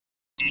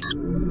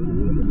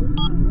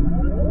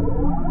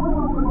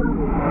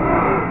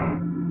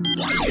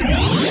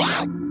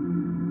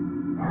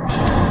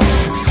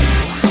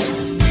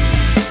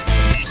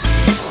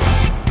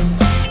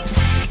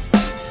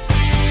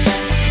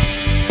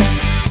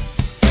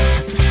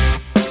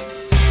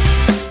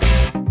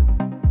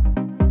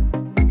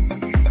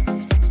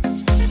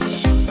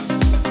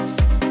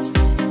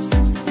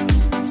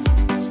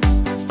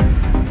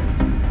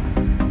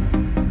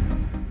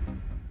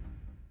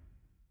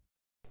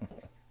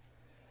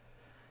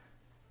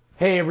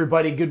Hey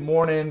everybody, good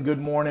morning,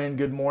 good morning,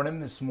 good morning.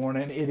 This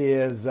morning it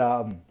is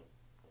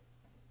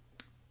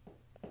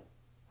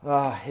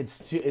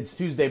it's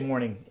Tuesday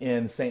morning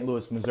in St.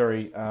 Louis,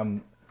 Missouri.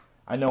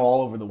 I know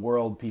all over the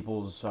world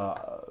people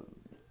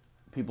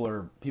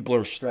are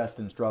stressed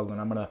and struggling.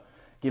 I'm gonna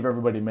give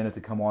everybody a minute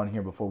to come on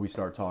here before we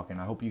start talking.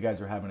 I hope you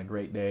guys are having a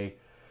great day.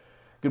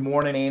 Good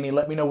morning, Annie.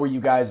 Let me know where you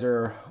guys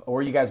are, or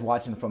where you guys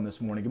watching from this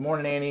morning. Good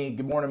morning, Annie.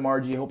 Good morning,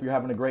 Margie. Hope you're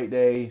having a great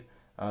day.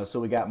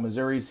 So we got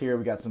Missouri's here.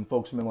 We got some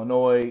folks from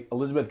Illinois.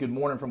 Elizabeth, good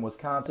morning from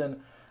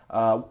Wisconsin.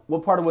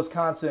 What part of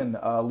Wisconsin,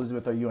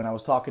 Elizabeth, are you in? I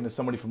was talking to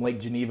somebody from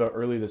Lake Geneva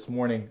early this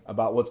morning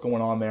about what's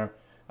going on there.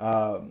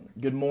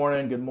 Good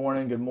morning, good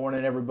morning, good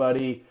morning,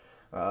 everybody.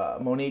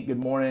 Monique, good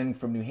morning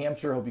from New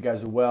Hampshire. Hope you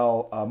guys are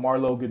well.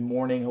 Marlo, good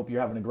morning. Hope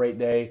you're having a great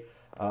day.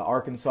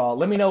 Arkansas,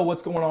 let me know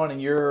what's going on in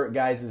your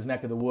guys'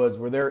 neck of the woods.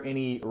 Were there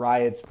any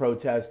riots,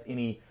 protests,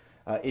 any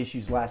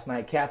issues last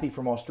night? Kathy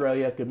from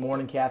Australia, good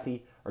morning,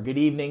 Kathy. Or good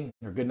evening,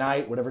 or good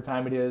night, whatever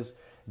time it is.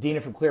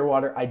 Dina from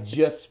Clearwater. I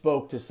just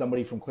spoke to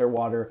somebody from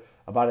Clearwater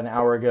about an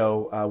hour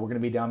ago. We're going to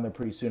be down there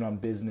pretty soon on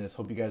business.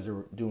 Hope you guys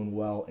are doing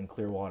well in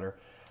Clearwater.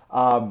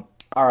 All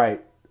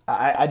right,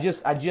 I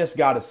just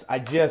gotta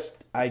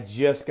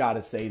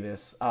say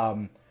this.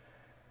 Good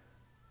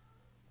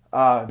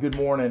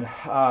morning,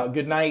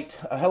 good night,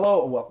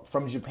 hello. Well,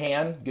 from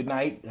Japan. Good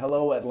night,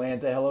 hello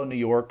Atlanta, hello New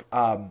York.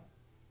 All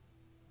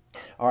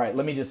right,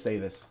 let me just say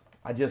this.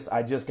 I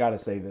just gotta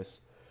say this.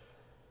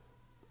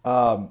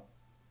 We're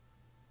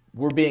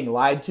being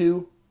lied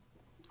to,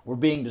 we're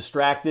being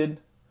distracted,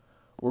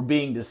 we're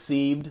being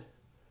deceived,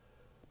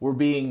 we're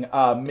being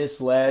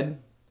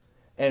misled,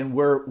 and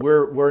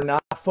we're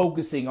not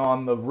focusing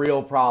on the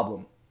real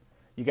problem.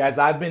 You guys,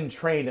 I've been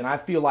trained and I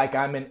feel like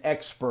I'm an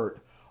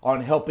expert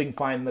on helping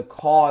find the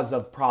cause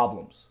of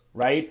problems,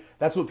 right?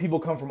 That's what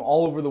people come from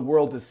all over the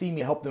world to see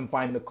me help them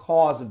find the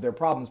cause of their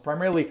problems,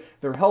 primarily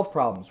their health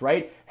problems,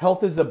 right?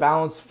 Health is a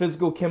balance,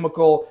 physical,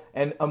 chemical,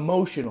 and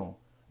emotional.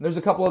 There's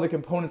a couple other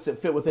components that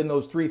fit within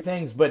those three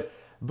things, but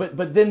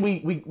then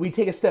we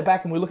take a step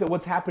back and we look at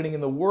what's happening in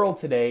the world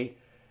today,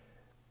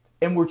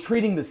 and we're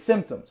treating the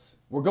symptoms.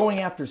 We're going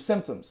after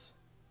symptoms.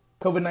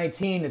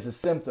 COVID-19 is a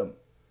symptom.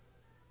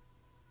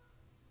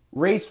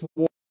 Race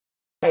war,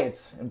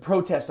 riots, and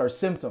protests are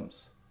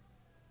symptoms.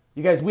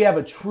 You guys, we have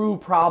a true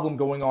problem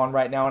going on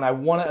right now, and I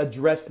want to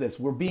address this.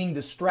 We're being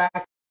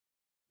distracted.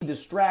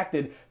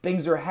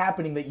 Things are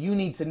happening that you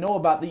need to know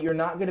about that you're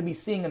not going to be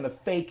seeing in the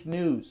fake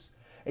news.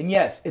 And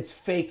yes, it's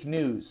fake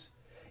news.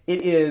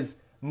 It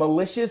is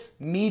malicious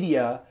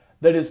media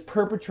that is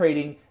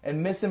perpetrating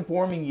and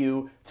misinforming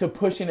you to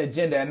push an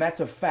agenda, and that's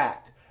a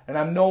fact. And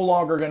I'm no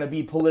longer going to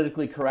be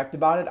politically correct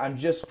about it. I'm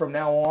just, from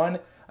now on,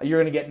 you're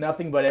going to get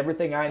nothing but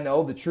everything I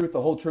know, the truth,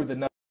 the whole truth,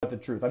 and nothing but the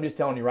truth. I'm just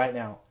telling you right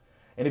now.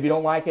 And if you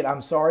don't like it,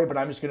 I'm sorry, but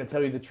I'm just going to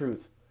tell you the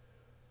truth.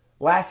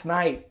 Last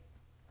night,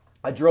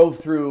 I drove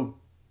through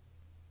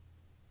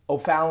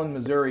O'Fallon,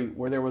 Missouri,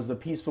 where there was a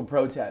peaceful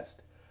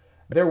protest.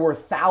 There were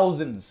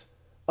thousands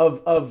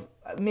of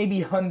maybe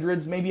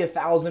hundreds, maybe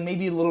 1,000,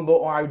 maybe a little bit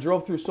more. I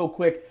drove through so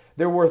quick.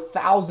 There were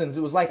thousands.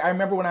 It was like, I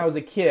remember when I was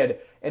a kid,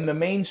 in the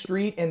main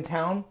street in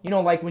town, you know,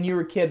 like when you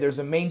were a kid, there's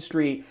a main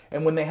street,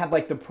 and when they had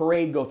like the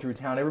parade go through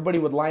town, everybody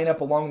would line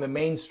up along the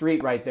main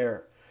street right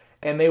there.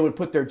 And they would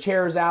put their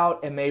chairs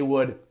out, and they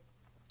would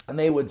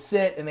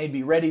sit, and they'd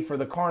be ready for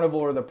the carnival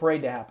or the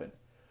parade to happen.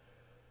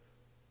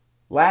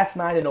 Last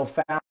night in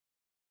O'Fallon,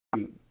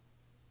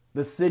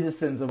 the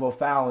citizens of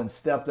O'Fallon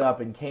stepped up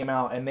and came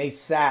out, and they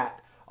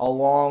sat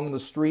along the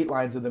street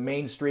lines of the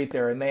main street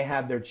there, and they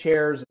had their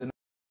chairs, and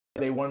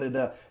they wanted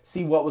to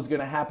see what was going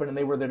to happen, and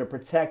they were there to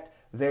protect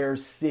their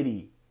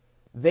city.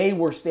 They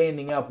were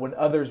standing up when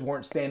others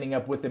weren't standing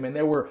up with them, and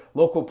there were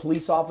local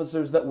police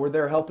officers that were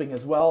there helping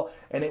as well,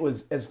 and it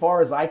was, as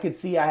far as I could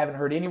see, I haven't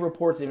heard any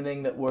reports of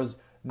anything that was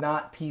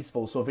not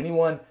peaceful. So if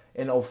anyone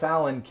in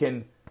O'Fallon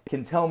can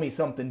tell me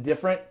something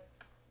different,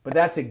 but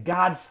that's a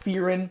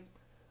God-fearing,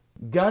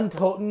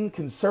 gun-toting,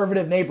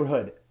 conservative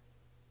neighborhood.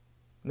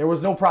 And there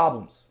was no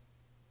problems.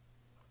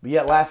 But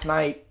yet last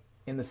night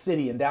in the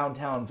city, in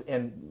downtown,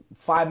 and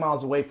 5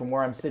 miles away from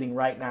where I'm sitting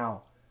right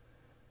now,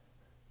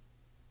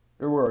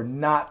 there were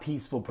not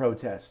peaceful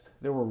protests.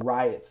 There were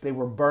riots. They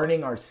were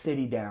burning our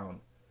city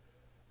down.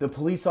 The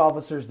police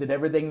officers did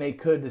everything they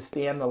could to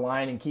stand the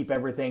line and keep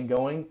everything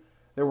going.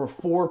 There were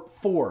four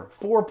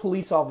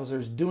police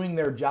officers doing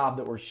their job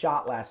that were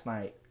shot last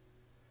night.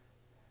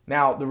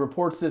 Now, the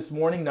reports this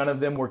morning, none of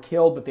them were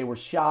killed, but they were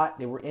shot,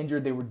 they were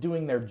injured, they were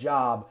doing their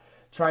job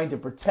trying to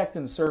protect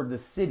and serve the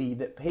city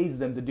that pays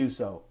them to do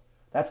so.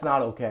 That's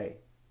not okay.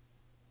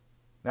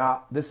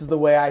 Now, this is the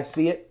way I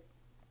see it,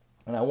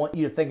 and I want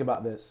you to think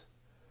about this.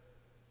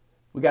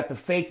 We got the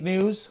fake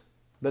news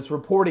that's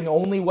reporting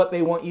only what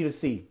they want you to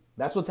see.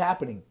 That's what's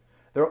happening.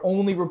 They're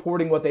only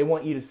reporting what they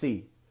want you to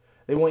see.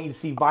 They want you to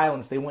see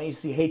violence. They want you to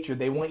see hatred.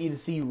 They want you to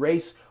see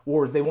race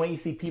wars. They want you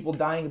to see people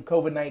dying of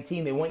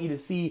COVID-19. They want you to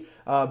see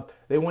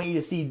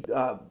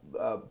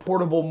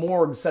portable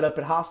morgues set up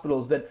at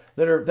hospitals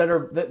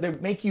that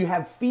make you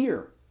have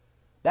fear.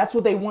 That's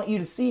what they want you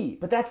to see.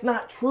 But that's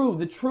not true.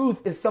 The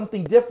truth is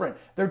something different.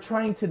 They're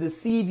trying to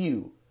deceive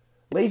you.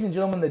 Ladies and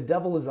gentlemen, the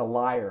devil is a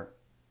liar.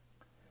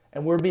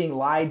 And we're being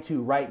lied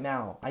to right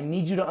now. I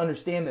need you to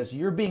understand this.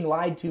 You're being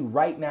lied to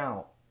right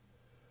now.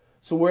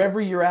 So wherever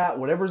you're at,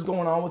 whatever's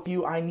going on with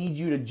you, I need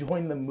you to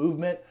join the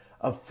movement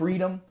of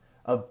freedom,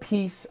 of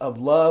peace, of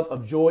love,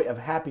 of joy, of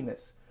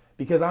happiness.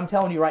 Because I'm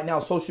telling you right now,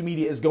 social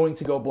media is going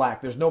to go black.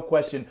 There's no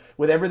question.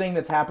 With everything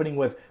that's happening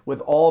with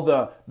all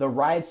the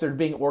riots that are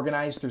being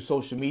organized through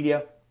social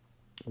media,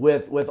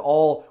 with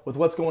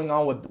what's going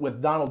on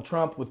with Donald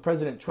Trump, with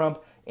President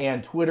Trump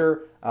and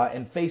Twitter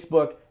and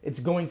Facebook, it's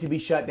going to be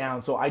shut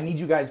down. So I need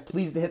you guys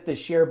please to hit this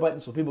share button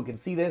so people can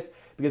see this,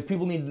 because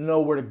people need to know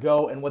where to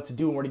go and what to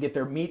do and where to get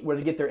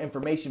their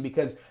information,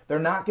 because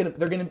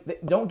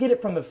don't get it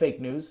from the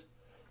fake news.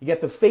 You get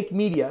the fake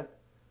media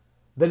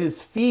that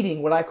is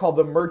feeding what I call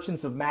the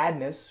merchants of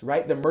madness,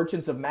 right? The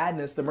merchants of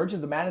madness. The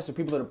merchants of madness are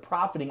people that are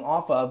profiting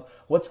off of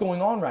what's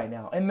going on right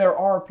now. And there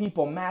are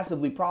people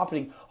massively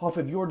profiting off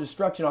of your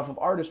destruction, off of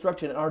our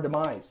destruction and our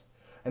demise.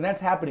 And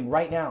that's happening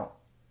right now.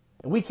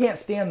 And we can't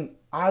stand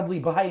idly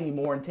by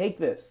anymore and take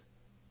this.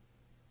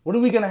 What are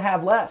we going to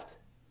have left?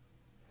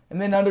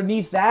 And then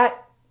underneath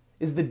that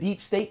is the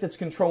deep state that's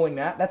controlling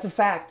that. That's a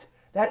fact.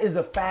 That is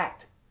a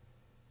fact.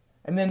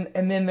 And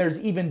then there's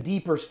even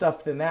deeper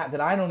stuff than that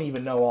I don't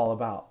even know all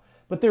about.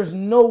 But there's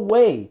no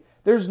way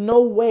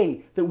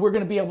that we're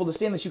going to be able to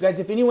stand this. You guys,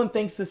 if anyone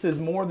thinks this is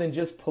more than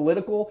just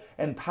political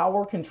and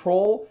power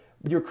control,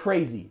 you're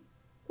crazy.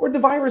 Where'd the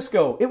virus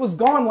go? It was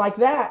gone like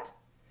that.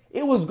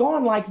 It was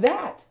gone like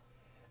that.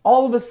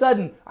 All of a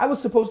sudden, I was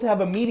supposed to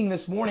have a meeting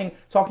this morning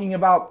talking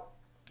about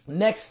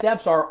next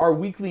steps, our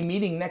weekly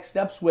meeting, next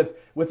steps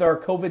with our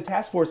COVID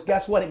task force.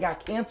 Guess what? It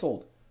got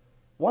canceled.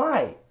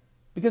 Why?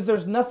 Because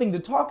there's nothing to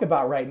talk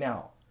about right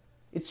now.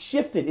 It's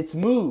shifted. It's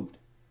moved.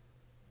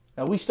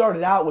 Now, we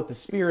started out with the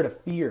spirit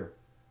of fear.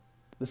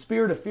 The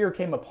spirit of fear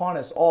came upon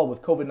us all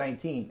with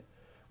COVID-19.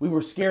 We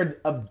were scared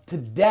to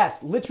death,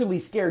 literally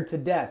scared to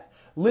death,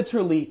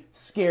 literally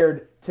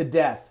scared to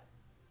death.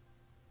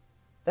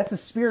 That's a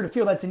spirit of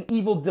fear. That's an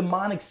evil,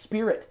 demonic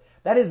spirit.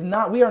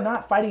 We are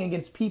not fighting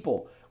against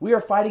people. We are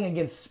fighting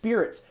against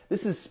spirits.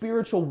 This is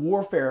spiritual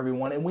warfare,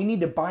 everyone, and we need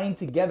to bind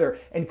together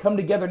and come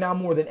together now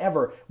more than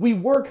ever. We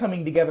were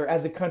coming together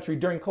as a country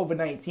during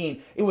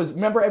COVID-19.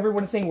 Remember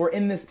everyone saying we're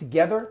in this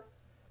together?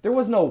 There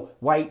was no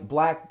white,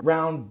 black,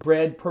 brown,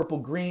 red, purple,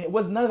 green. It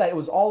was none of that. It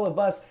was all of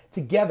us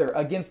together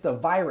against the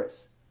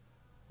virus.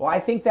 Well, I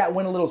think that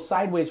went a little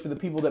sideways for the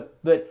people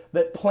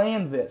that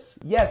planned this.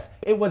 Yes,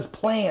 it was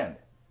planned.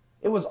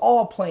 It was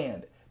all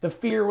planned. The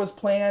fear was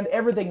planned.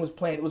 Everything was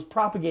planned. It was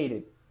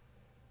propagated.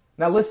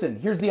 Now listen,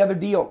 here's the other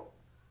deal.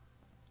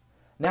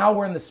 Now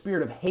we're in the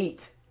spirit of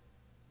hate.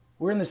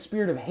 We're in the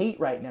spirit of hate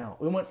right now.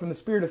 We went from the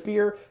spirit of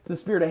fear to the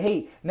spirit of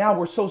hate. Now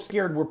we're so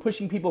scared, we're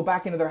pushing people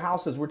back into their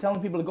houses. We're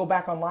telling people to go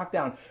back on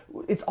lockdown.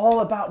 It's all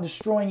about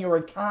destroying your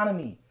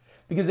economy.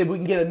 Because if we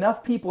can get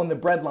enough people in the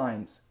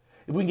breadlines,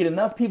 if we can get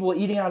enough people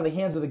eating out of the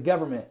hands of the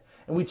government,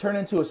 and we turn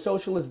into a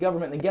socialist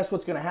government, then guess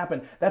what's going to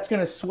happen? That's going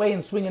to sway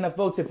and swing enough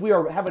votes. If we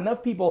have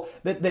enough people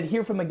that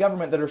hear from the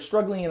government that are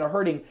struggling and are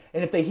hurting,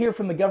 and if they hear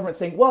from the government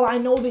saying, well, I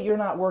know that you're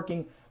not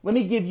working, let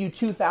me give you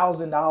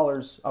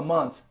 $2,000 a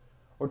month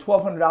or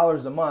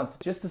 $1,200 a month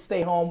just to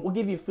stay home. We'll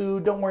give you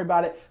food. Don't worry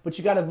about it. But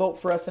you got to vote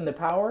for us into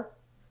power.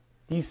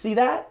 Do you see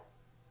that?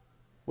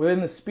 We're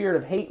in the spirit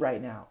of hate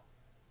right now.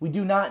 We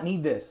do not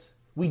need this.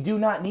 We do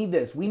not need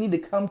this. We need to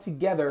come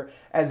together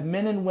as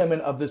men and women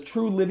of the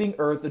true living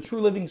earth, the true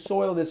living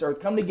soil of this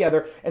earth, come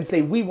together and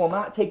say, we will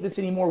not take this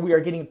anymore. We are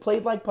getting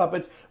played like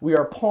puppets. We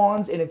are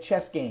pawns in a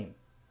chess game.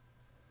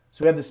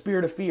 So we have the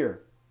spirit of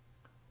fear.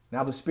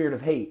 Now the spirit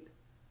of hate.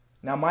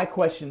 Now my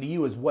question to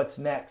you is, what's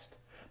next?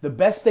 The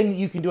best thing that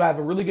you can do, I have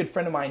a really good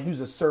friend of mine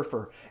who's a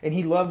surfer, and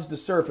he loves to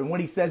surf. And what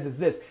he says is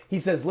this. He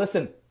says,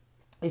 listen,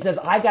 he says,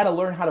 I got to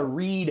learn how to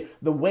read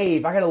the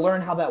wave. I got to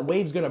learn how that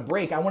wave's going to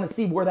break. I want to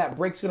see where that's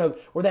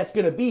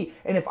going to be.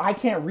 And if I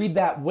can't read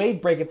that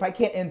wave break, if I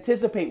can't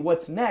anticipate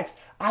what's next,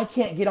 I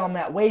can't get on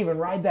that wave and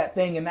ride that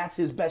thing. And that's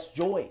his best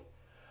joy.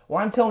 Well,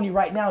 I'm telling you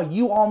right now,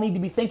 you all need to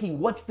be thinking,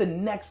 what's the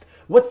next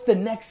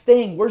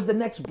thing? Where's the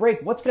next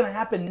break? What's going to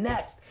happen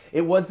next?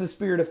 It was the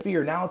spirit of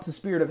fear. Now it's the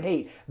spirit of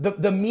hate.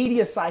 The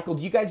media cycle,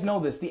 do you guys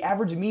know this? The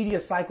average media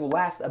cycle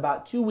lasts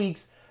about 2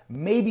 weeks,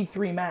 maybe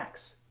 3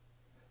 max.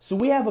 So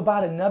we have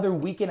about another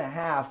week and a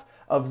half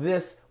of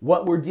this,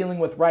 what we're dealing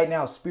with right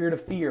now, spirit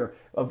of fear,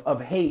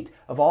 of hate,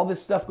 of all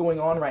this stuff going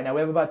on right now.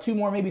 We have about 2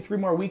 more, maybe 3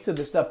 more weeks of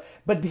this stuff.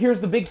 But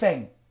here's the big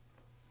thing.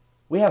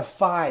 We have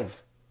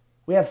 5.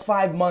 We have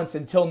 5 months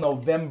until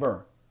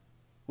November.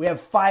 We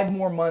have 5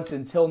 more months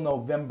until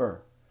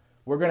November.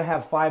 We're going to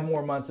have 5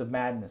 more months of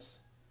madness.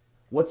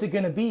 What's it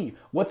going to be?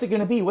 What's it going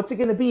to be? What's it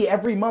going to be?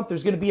 Every month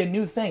there's going to be a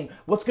new thing.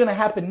 What's going to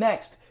happen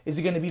next? Is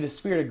it going to be the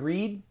spirit of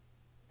greed?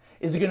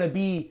 Is it going to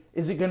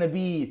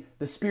be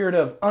the spirit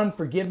of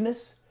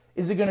unforgiveness?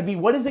 Is it going to be,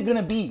 what is it going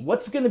to be?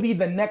 What's going to be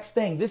the next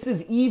thing? This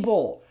is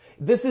evil.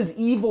 This is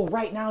evil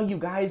right now, you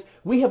guys.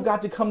 We have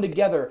got to come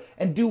together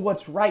and do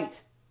what's right.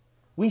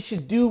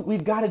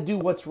 We've got to do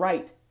what's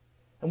right.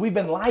 And we've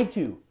been lied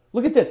to.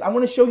 Look at this. I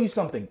want to show you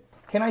something.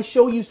 Can I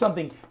show you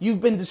something?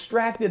 You've been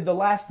distracted the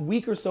last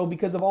week or so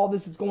because of all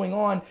this that's going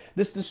on,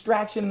 this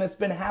distraction that's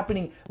been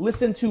happening.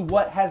 Listen to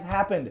what has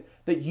happened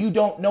that you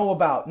don't know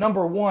about.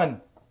 Number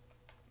 1,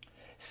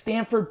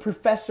 Stanford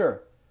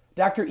professor,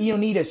 Dr.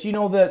 Ioannidis. You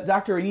know the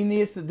Dr.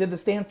 Ioannidis that did the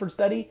Stanford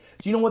study?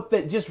 Do you know what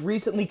that just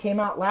recently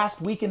came out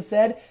last week and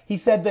said? He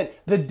said that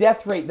the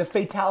death rate, the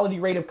fatality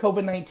rate of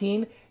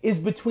COVID-19 is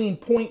between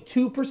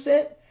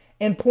 0.2%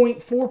 and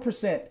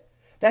 0.4%.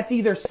 That's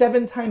either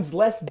 7 times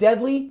less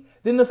deadly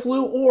than the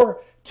flu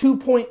or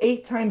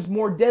 2.8 times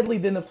more deadly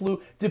than the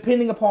flu,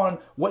 depending upon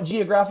what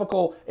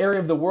geographical area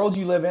of the world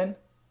you live in,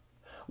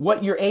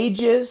 what your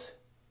age is,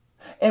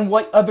 and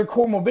what other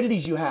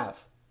comorbidities you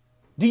have.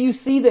 Do you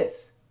see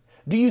this?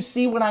 Do you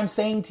see what I'm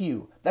saying to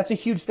you? That's a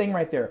huge thing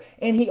right there.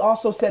 And he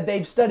also said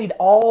they've studied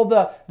all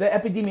the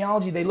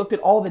epidemiology. They looked at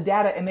all the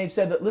data and they've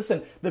said that,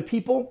 listen, the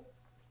people,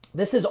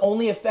 this is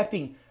only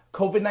affecting,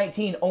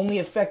 COVID-19 only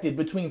affected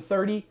between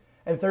 30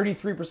 and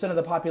 33% of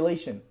the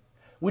population,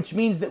 which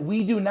means that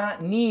we do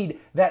not need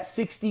that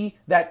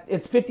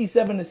it's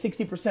 57 to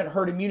 60%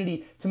 herd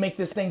immunity to make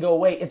this thing go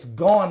away. It's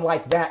gone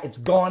like that. It's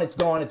gone, it's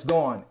gone, it's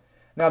gone.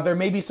 Now, there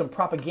may be some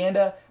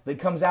propaganda that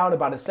comes out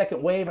about a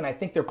second wave, and I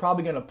think they're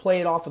probably going to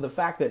play it off of the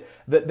fact that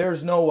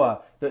there's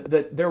no,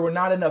 that there were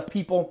not enough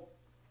people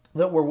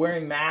that were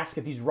wearing masks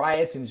at these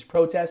riots and these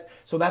protests,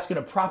 so that's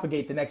going to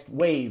propagate the next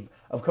wave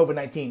of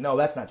COVID-19. No,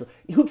 that's not true.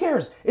 Who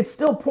cares? It's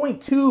still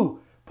 0.02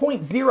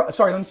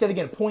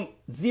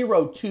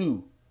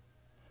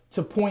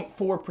 to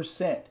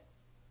 0.4%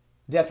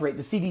 death rate.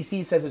 The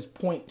CDC says it's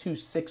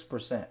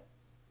 0.26%,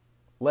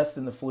 less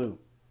than the flu.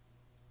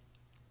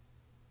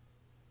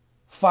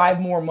 5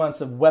 more months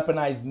of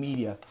weaponized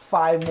media,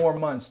 5 more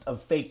months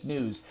of fake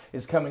news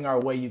is coming our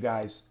way, you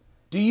guys.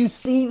 Do you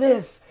see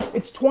this?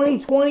 It's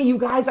 2020, you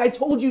guys. I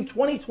told you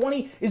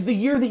 2020 is the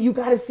year that you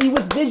got to see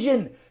with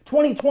vision.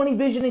 2020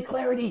 vision and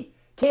clarity.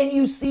 Can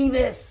you see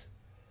this?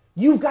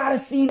 You've got to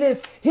see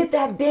this. Hit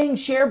that dang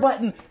share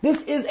button.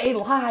 This is a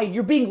lie.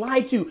 You're being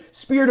lied to.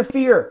 Spirit of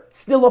fear,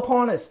 still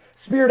upon us.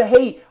 Spirit of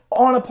hate,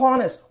 on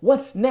upon us.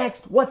 What's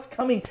next? What's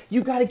coming?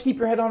 You got to keep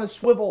your head on a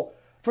swivel.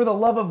 For the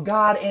love of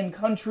God and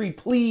country,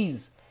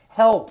 please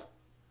help.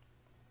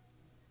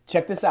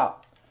 Check this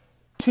out.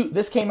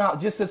 This came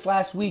out just this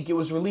last week. It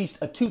was released,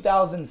 a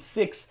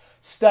 2006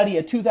 study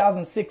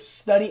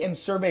and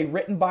survey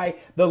written by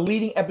the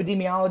leading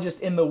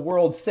epidemiologist in the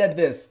world said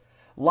this: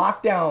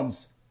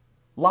 lockdowns,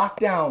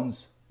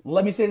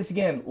 let me say this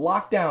again,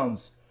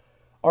 lockdowns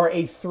are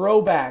a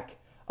throwback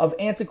of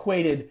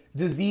antiquated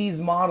disease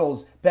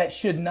models that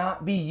should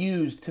not be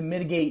used to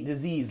mitigate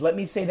disease. Let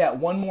me say that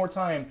one more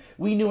time.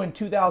 We knew in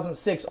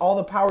 2006, all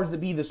the powers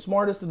that be, the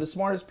smartest of the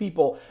smartest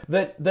people,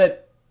 that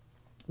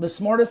the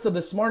smartest of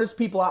the smartest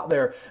people out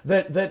there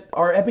that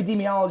are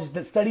epidemiologists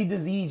that study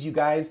disease, you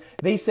guys,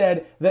 they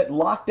said that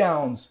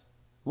lockdowns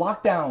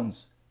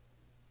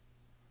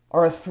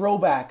are a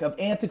throwback of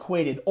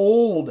antiquated,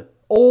 old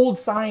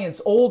science,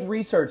 old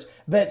research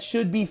that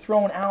should be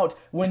thrown out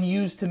when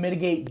used to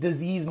mitigate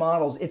disease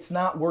models. It's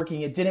not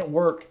working. It didn't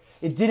work.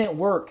 It didn't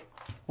work.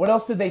 What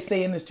else did they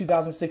say in this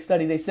 2006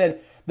 study? They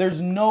said there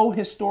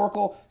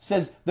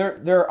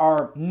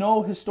are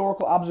no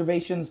historical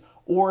observations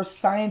or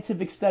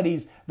scientific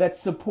studies that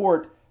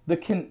support the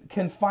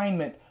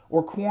confinement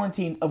or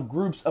quarantine of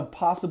groups of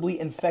possibly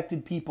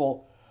infected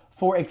people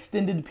for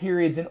extended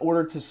periods in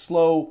order to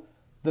slow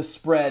the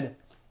spread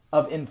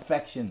of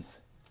infections.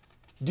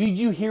 Did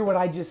you hear what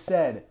I just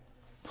said?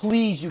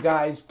 Please, you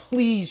guys,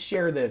 please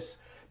share this.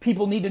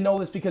 People need to know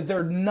this because they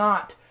are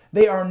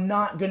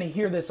not going to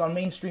hear this on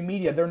mainstream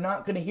media. They're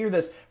not going to hear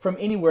this from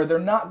anywhere. They're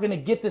not going to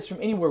get this from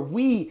anywhere.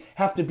 We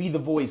have to be the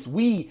voice.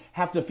 We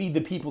have to feed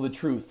the people the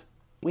truth.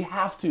 We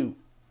have to.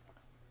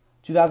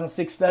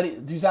 2006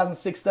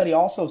 study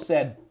also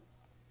said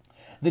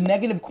the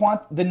negative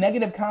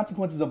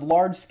consequences of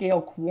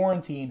large-scale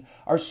quarantine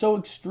are so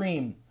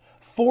extreme.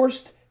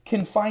 Forced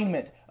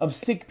confinement of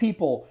sick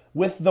people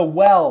with the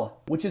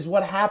well, which is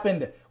what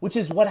happened.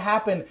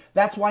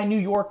 That's why New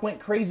York went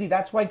crazy.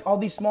 That's why all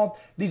these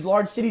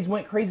large cities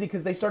went crazy,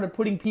 because they started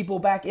putting people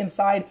back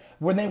inside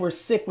when they were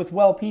sick with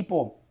well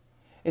people.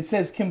 It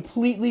says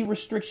completely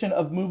restriction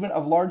of movement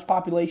of large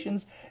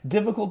populations,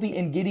 difficulty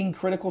in getting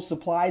critical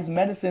supplies,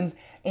 medicines,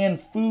 and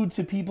food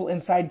to people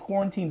inside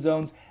quarantine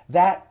zones,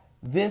 that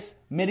this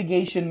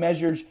mitigation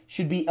measures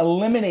should be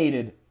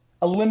eliminated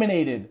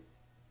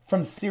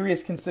from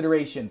serious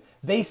consideration.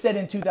 They said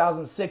in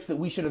 2006 that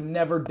we should have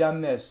never done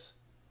this.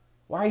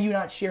 Why are you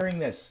not sharing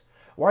this?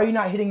 Why are you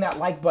not hitting that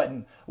like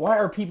button? Why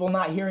are people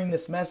not hearing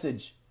this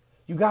message?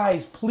 You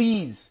guys,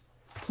 please,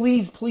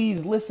 please,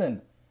 please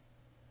listen.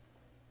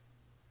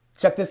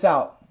 Check this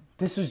out.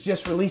 This was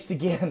just released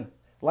again.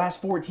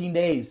 Last 14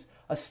 days.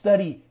 A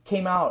study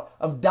came out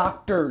of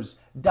doctors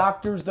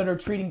that are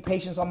treating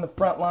patients on the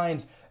front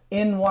lines.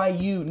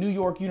 NYU, New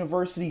York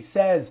University,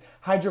 says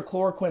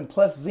hydrochloroquine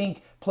plus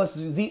zinc plus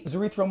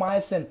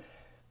erythromycin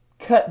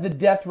cut the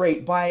death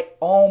rate by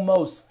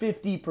almost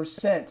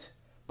 50%.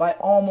 By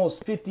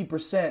almost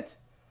 50%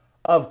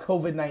 of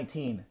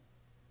COVID-19.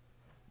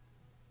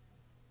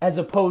 As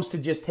opposed to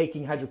just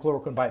taking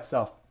hydrochloroquine by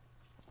itself.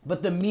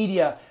 But the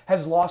media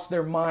has lost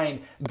their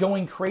mind,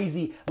 going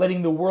crazy,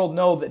 letting the world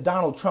know that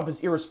Donald Trump is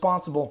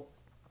irresponsible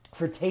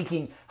for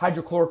taking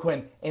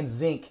hydrochloroquine and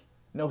zinc.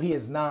 No, he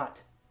is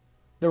not.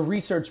 The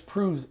research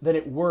proves that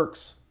it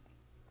works.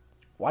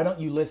 Why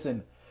don't you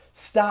listen?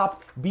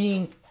 Stop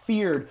being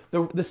feared.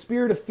 The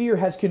spirit of fear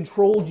has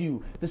controlled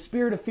you. The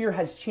spirit of fear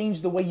has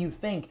changed the way you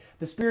think.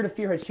 The spirit of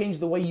fear has changed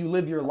the way you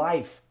live your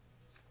life.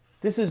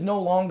 This is no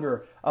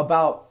longer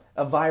about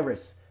a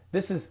virus.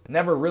 This has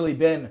never really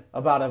been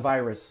about a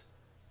virus.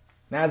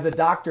 Now, as a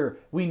doctor,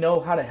 we know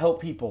how to help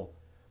people.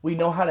 We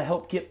know how to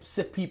help get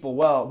sick people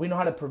well. We know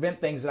how to prevent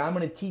things. And I'm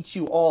going to teach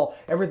you all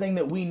everything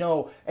that we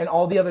know and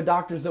all the other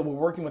doctors that we're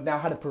working with now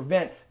how to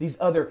prevent these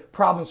other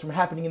problems from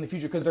happening in the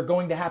future, because they're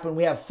going to happen.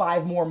 We have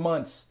 5 more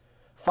months.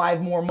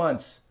 5 more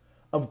months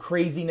of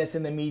craziness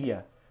in the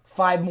media.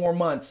 5 more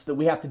months that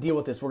we have to deal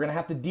with this. We're going to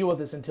have to deal with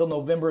this until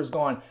November is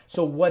gone.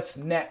 So what's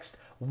next?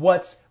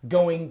 What's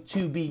going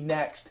to be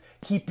next?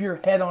 Keep your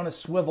head on a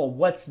swivel.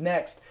 What's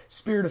next?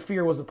 Spirit of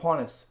fear was upon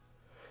us.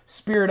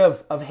 Spirit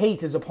of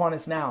hate is upon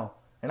us now.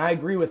 And I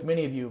agree with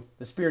many of you.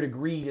 The spirit of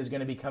greed is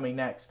going to be coming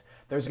next.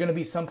 There's going to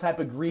be some type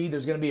of greed.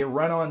 There's going to be a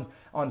run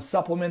on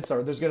supplements,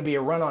 or there's going to be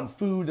a run on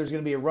food. There's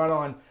going to be a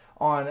run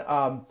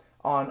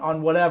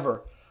on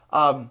whatever.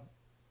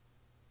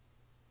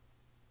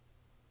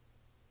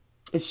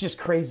 It's just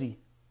crazy.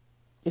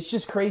 It's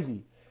just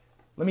crazy.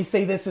 Let me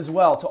say this as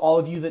well to all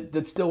of you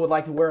that still would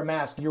like to wear a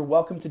mask. You're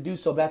welcome to do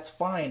so. That's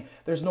fine.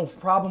 There's no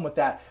problem with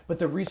that. But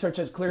the research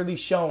has clearly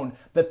shown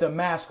that the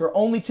masks are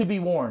only to be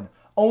worn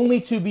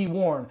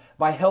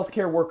by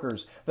healthcare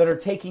workers that are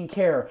taking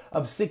care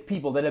of sick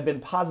people that have been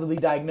positively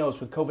diagnosed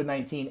with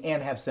COVID-19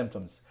 and have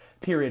symptoms.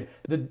 Period.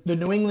 The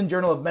New England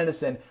Journal of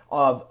Medicine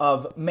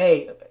of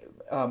May,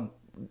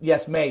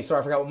 May, sorry,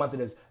 I forgot what month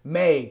it is.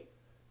 May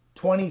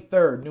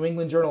 23rd, New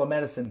England Journal of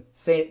Medicine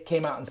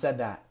came out and said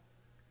that.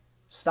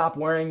 Stop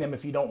wearing them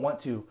if you don't want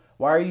to.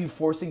 Why are you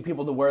forcing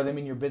people to wear them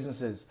in your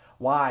businesses?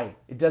 Why?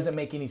 It doesn't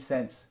make any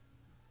sense.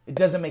 It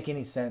doesn't make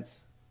any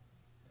sense.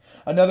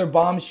 Another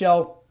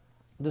bombshell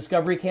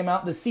discovery came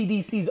out. The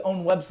CDC's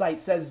own website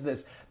says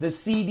this. The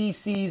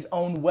CDC's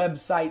own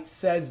website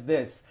says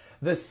this.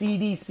 The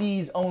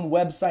CDC's own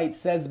website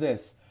says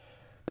this.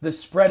 The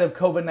spread of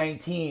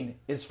COVID-19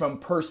 is from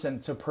person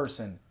to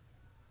person.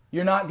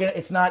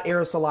 It's not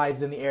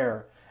aerosolized in the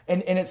air.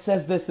 And it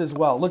says this as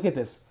well. Look at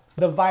this.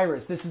 The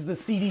virus, this is the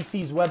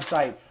CDC's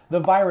website. The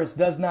virus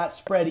does not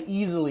spread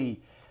easily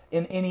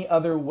in any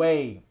other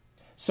way.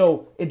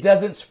 So it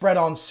doesn't spread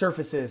on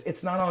surfaces.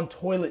 It's not on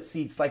toilet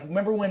seats. Like,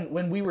 remember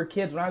when we were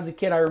kids, when I was a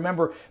kid, I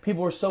remember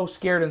people were so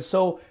scared and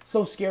so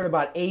scared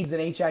about AIDS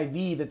and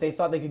HIV that they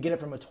thought they could get it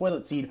from a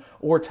toilet seat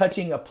or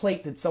touching a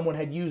plate that someone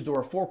had used or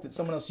a fork that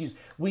someone else used.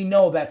 We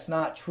know that's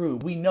not true.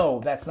 We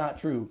know that's not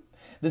true.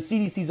 The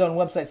CDC's own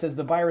website says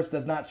the virus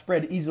does not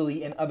spread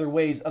easily in other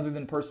ways other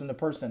than person to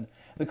person.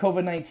 The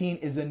COVID-19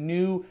 is a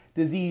new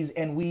disease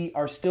and we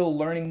are still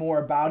learning more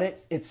about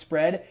it. Its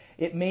spread.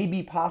 It may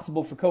be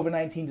possible for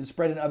COVID-19 to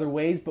spread in other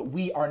ways, but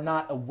we are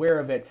not aware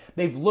of it.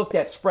 They've looked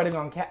at spreading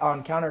on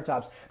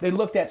countertops. They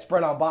looked at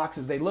spread on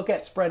boxes. They look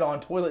at spread on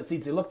toilet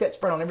seats. They looked at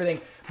spread on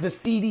everything. The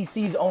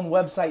CDC's own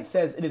website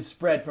says it is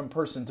spread from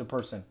person to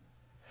person.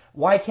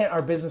 Why can't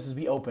our businesses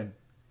be open?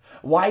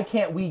 Why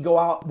can't we go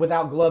out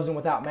without gloves and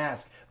without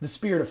masks? The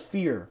spirit of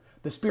fear,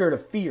 the spirit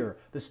of fear,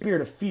 the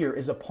spirit of fear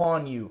is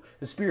upon you.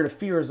 The spirit of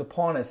fear is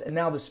upon us, and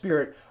now the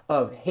spirit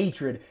of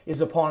hatred is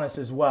upon us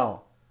as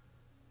well.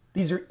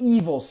 These are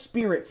evil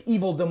spirits,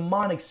 evil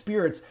demonic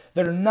spirits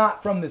that are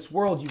not from this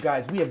world, you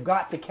guys. We have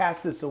got to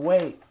cast this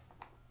away.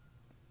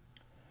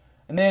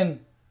 And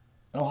then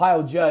an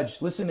Ohio judge,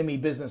 listen to me,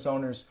 business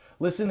owners.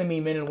 Listen to me,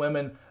 men and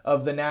women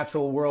of the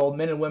natural world,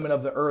 men and women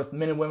of the earth,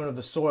 men and women of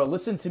the soil.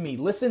 Listen to me,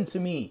 listen to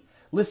me,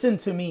 listen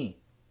to me.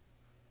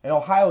 An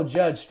Ohio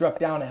judge struck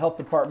down the health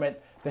department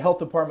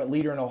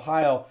leader in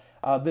Ohio.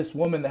 This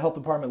woman, the health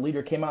department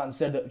leader, came out and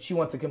said that she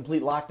wants a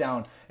complete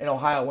lockdown in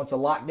Ohio, wants a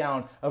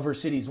lockdown of her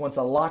cities, wants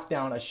a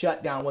lockdown, a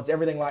shutdown, wants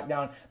everything locked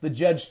down. The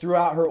judge threw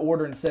out her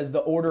order and says the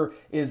order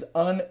is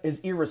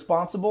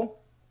irresponsible,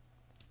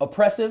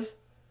 oppressive,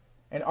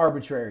 and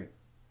arbitrary.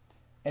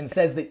 And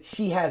says that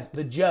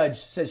the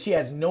judge says she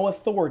has no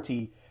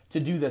authority to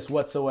do this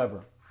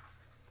whatsoever.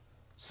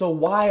 So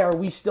why are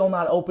we still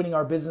not opening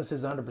our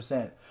businesses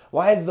 100%?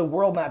 Why is the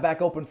world not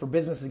back open for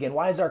business again?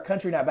 Why is our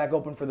country not back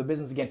open for the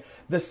business again?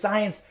 The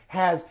science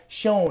has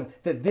shown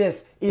that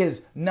this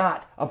is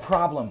not a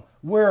problem.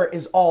 Where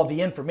is all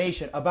the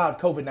information about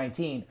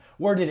COVID-19?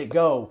 Where did it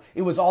go?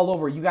 It was all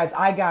over. You guys,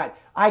 I got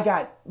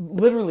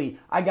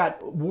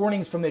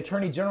warnings from the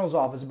Attorney General's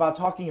office about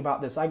talking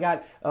about this. I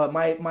got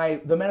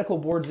the medical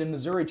boards in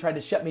Missouri tried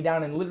to shut me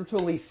down and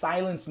literally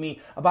silence me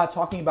about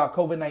talking about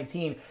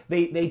COVID-19.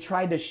 They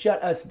tried to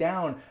shut us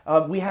down.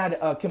 We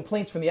had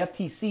complaints from the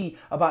FTC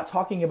about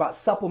talking about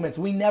supplements.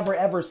 We never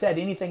ever said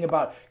anything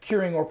about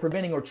curing or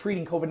preventing or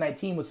treating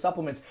COVID-19 with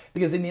supplements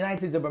because in the United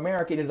States of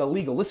America it is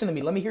illegal. Listen to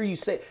me. Let me hear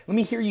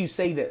you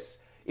say this.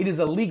 It is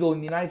illegal in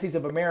the United States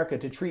of America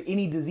to treat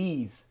any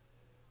disease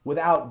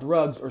without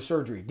drugs or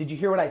surgery. Did you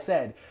hear what I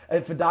said?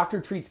 If a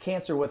doctor treats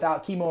cancer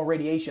without chemo or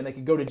radiation, they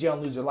could go to jail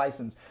and lose their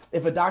license.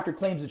 If a doctor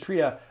claims to treat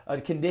a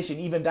condition,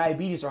 even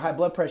diabetes or high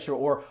blood pressure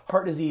or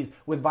heart disease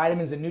with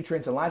vitamins and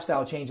nutrients and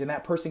lifestyle change, and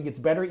that person gets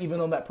better, even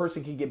though that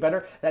person can get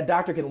better, that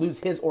doctor can lose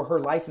his or her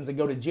license and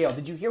go to jail.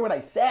 Did you hear what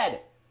I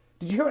said?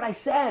 Did you hear what I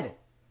said?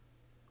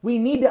 We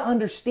need to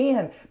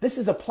understand this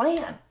is a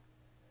plan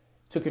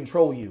to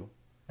control you.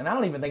 And I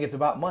don't even think it's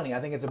about money. I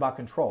think it's about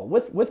control.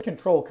 With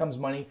control comes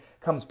money,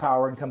 comes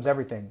power, and comes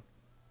everything.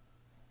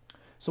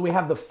 So we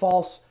have the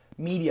false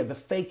media, the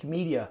fake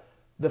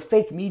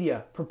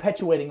media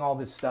perpetuating all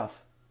this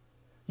stuff.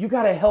 You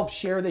got to help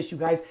share this, you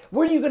guys.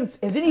 Where are you going to,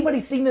 has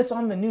anybody seen this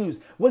on the news?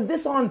 Was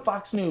this on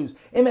Fox News,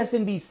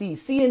 MSNBC,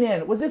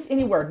 CNN? Was this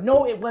anywhere?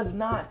 No, it was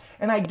not.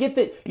 And I get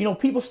that,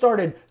 people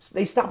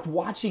they stopped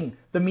watching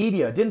the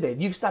media, didn't they?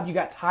 You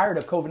got tired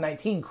of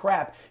COVID-19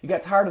 crap. You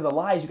got tired of the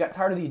lies. You got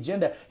tired of the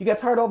agenda. You got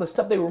tired of all the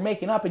stuff they were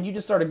making up and you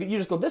just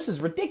go, this is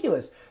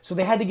ridiculous. So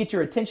they had to get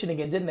your attention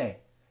again, didn't they?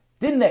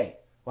 Didn't they?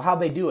 Well, how'd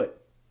they do it?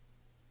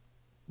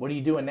 What are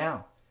you doing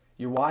now?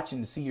 You're watching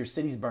to see your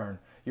cities burn.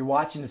 You're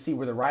watching to see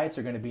where the riots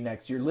are going to be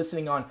next. You're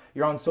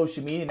on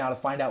social media now to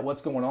find out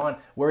what's going on,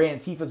 where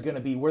Antifa's going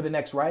to be, where the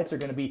next riots are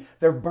going to be.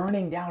 They're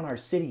burning down our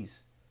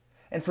cities.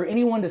 And for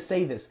anyone to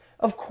say this,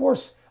 of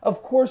course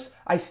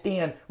I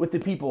stand with the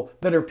people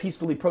that are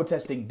peacefully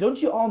protesting.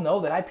 Don't you all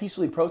know that I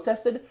peacefully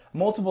protested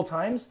multiple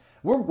times?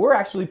 We're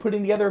actually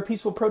putting together a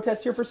peaceful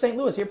protest here for St.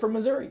 Louis, here for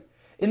Missouri,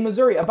 in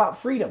Missouri about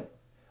freedom.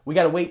 We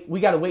gotta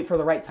wait for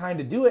the right time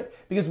to do it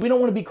because we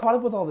don't want to be caught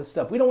up with all this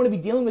stuff. We don't want to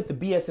be dealing with the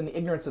BS and the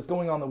ignorance that's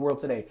going on in the world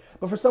today.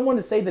 But for someone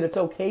to say that it's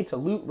okay to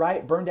loot,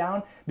 riot, burn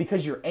down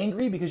because you're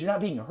angry, because you're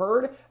not being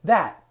heard,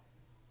 that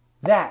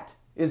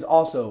is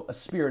also a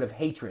spirit of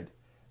hatred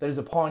that is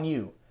upon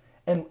you.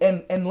 And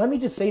let me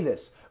just say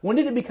this. When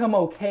did it become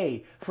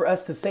okay for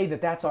us to say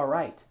that that's all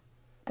right?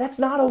 That's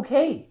not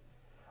okay.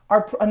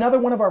 Another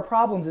one of our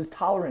problems is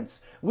tolerance.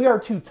 We are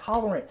too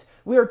tolerant.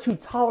 We are too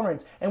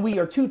tolerant, and we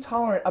are too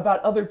tolerant about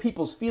other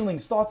people's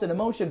feelings, thoughts, and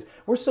emotions.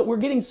 We're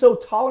getting so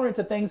tolerant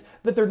to things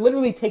that they're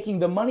literally taking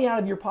the money out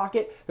of your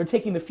pocket. They're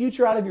taking the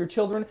future out of your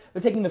children.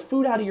 They're taking the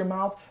food out of your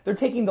mouth. They're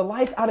taking the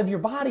life out of your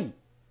body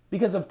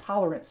because of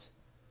tolerance.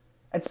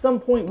 At some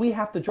point, we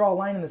have to draw a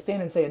line in the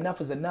sand and say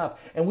enough is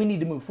enough, and we need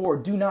to move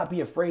forward. Do not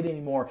be afraid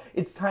anymore.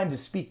 It's time to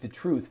speak the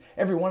truth.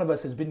 Every one of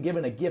us has been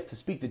given a gift to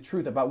speak the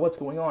truth about what's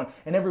going on,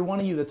 and every one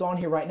of you that's on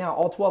here right now,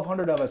 all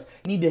 1,200 of us,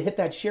 need to hit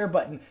that share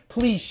button.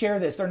 Please share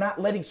this.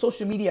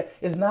 Social media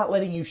is not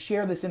letting you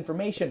share this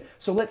information,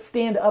 so let's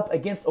stand up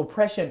against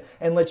oppression,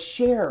 and let's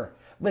share.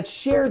 Let's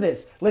share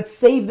this. Let's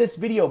save this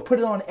video. Put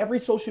it on every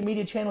social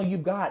media channel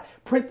you've got.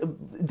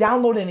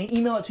 Download it and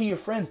email it to your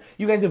friends.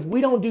 You guys, if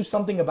we don't do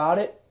something about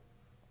it,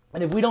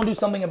 and if we don't do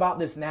something about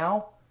this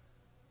now,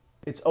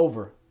 it's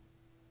over.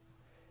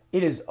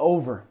 It is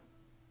over.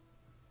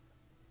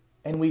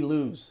 And we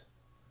lose.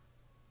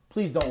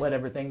 Please don't let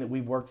everything that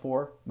we've worked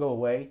for go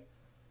away.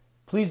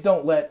 Please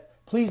don't let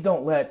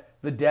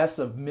the deaths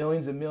of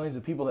millions and millions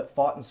of people that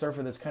fought and served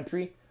for this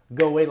country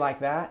go away like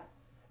that,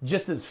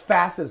 just as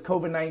fast as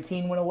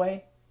COVID-19 went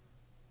away.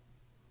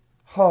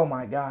 Oh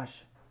my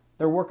gosh.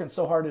 They're working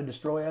so hard to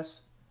destroy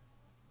us.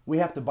 We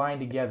have to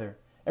bind together.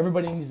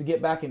 Everybody needs to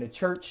get back into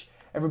church.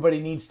 Everybody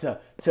needs to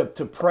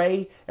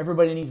pray.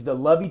 Everybody needs to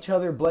love each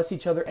other, bless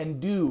each other,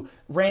 and do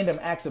random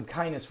acts of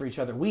kindness for each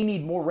other. We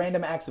need more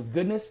random acts of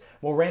goodness,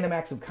 more random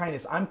acts of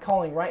kindness. I'm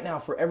calling right now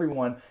for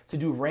everyone to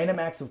do random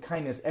acts of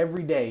kindness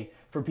every day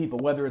for people,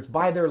 whether it's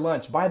buy their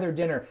lunch, buy their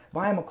dinner,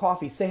 buy them a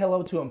coffee, say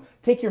hello to them,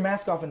 take your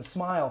mask off and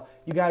smile.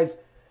 You guys,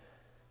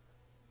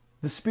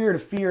 the spirit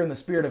of fear and the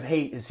spirit of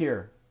hate is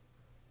here.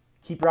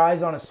 Keep your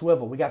eyes on a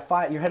swivel. Your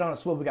head on a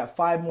swivel. We got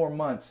 5 more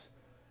months.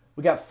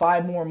 We got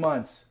 5 more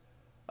months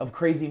of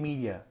crazy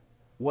media.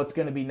 What's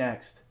going to be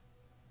next?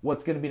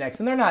 What's going to be next?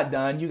 And they're not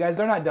done. You guys,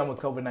 they're not done with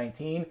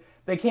COVID-19.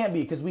 They can't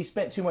be because we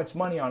spent too much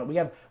money on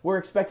it. We're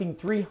expecting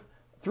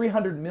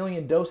 300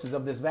 million doses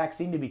of this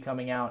vaccine to be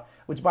coming out,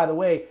 which, by the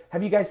way,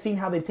 have you guys seen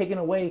how they've taken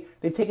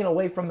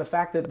away from the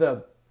fact that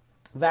the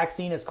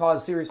vaccine has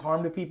caused serious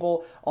harm to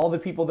people? All the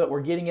people that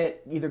were getting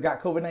it either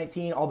got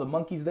COVID-19, all the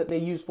monkeys that they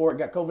used for it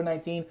got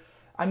COVID-19.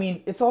 I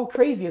mean, it's all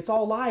crazy. It's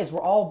all lies.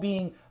 We're all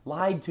being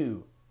lied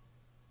to.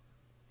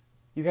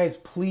 You guys,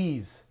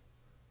 please,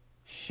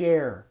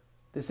 share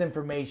this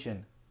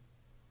information.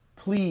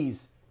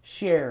 Please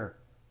share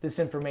this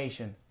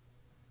information.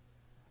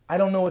 I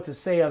don't know what to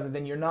say other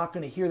than you're not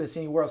going to hear this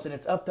anywhere else, and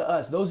it's up to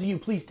us. Those of you,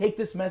 please take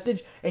this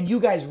message and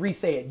you guys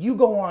re-say it. You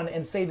go on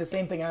and say the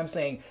same thing I'm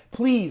saying.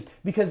 Please,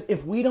 because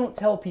if we don't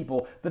tell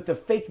people that the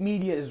fake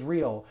media is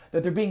real,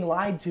 that they're being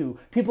lied to,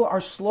 people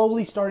are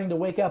slowly starting to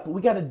wake up, but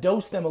we got to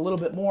dose them a little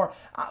bit more.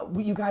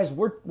 You guys,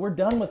 we're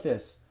done with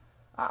this.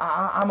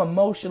 I'm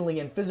emotionally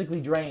and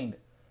physically drained.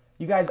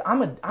 You guys,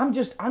 I'm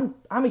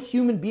a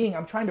human being.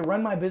 I'm trying to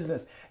run my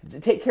business, to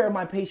take care of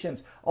my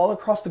patients all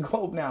across the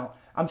globe now.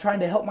 I'm trying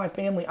to help my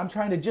family. I'm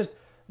trying to just,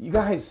 you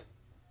guys,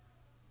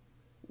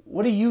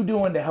 what are you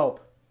doing to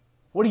help?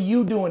 What are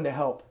you doing to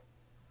help?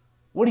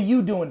 What are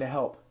you doing to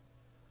help?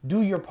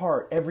 Do your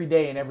part every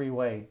day in every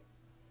way.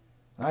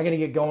 I got to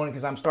get going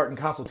because I'm starting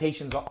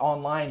consultations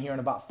online here in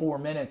about 4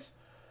 minutes.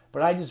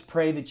 But I just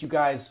pray that you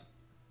guys,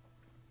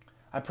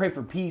 I pray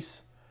for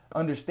peace,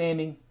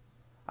 understanding.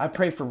 I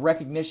pray for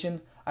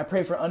recognition. I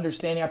pray for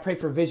understanding. I pray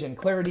for vision,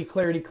 clarity,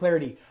 clarity,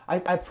 clarity.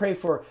 I pray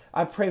for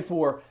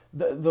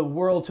the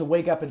world to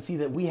wake up and see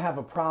that we have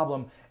a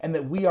problem and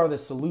that we are the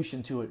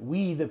solution to it.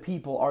 We, the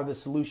people, are the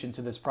solution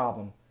to this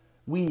problem.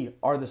 We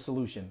are the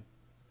solution.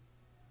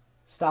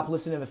 Stop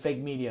listening to the fake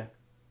media.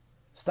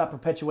 Stop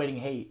perpetuating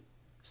hate.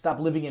 Stop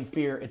living in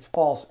fear. It's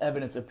false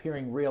evidence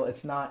appearing real.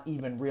 It's not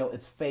even real.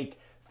 It's fake,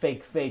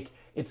 fake, fake.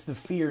 It's the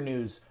fear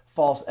news.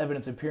 False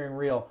evidence appearing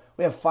real.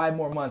 We have 5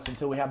 more months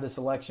until we have this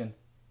election.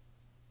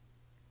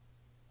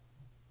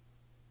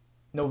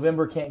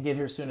 November can't get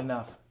here soon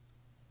enough.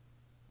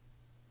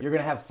 You're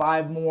going to have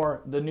 5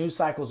 more. The news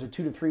cycles are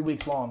 2 to 3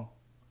 weeks long.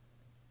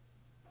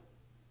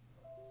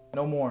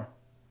 No more.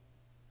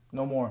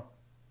 No more.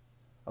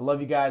 I love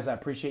you guys. I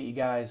appreciate you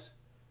guys.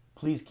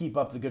 Please keep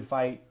up the good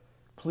fight.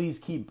 Please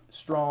keep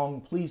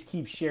strong. Please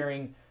keep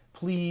sharing.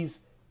 Please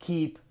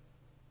keep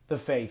the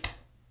faith.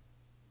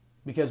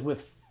 Because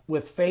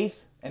with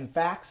faith and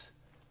facts,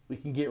 we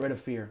can get rid of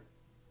fear.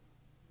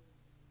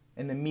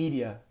 And the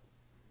media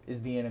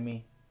is the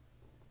enemy.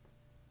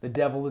 The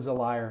devil is a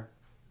liar.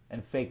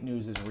 And fake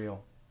news is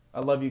real. I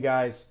love you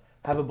guys.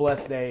 Have a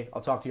blessed day.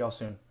 I'll talk to y'all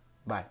soon.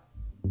 Bye.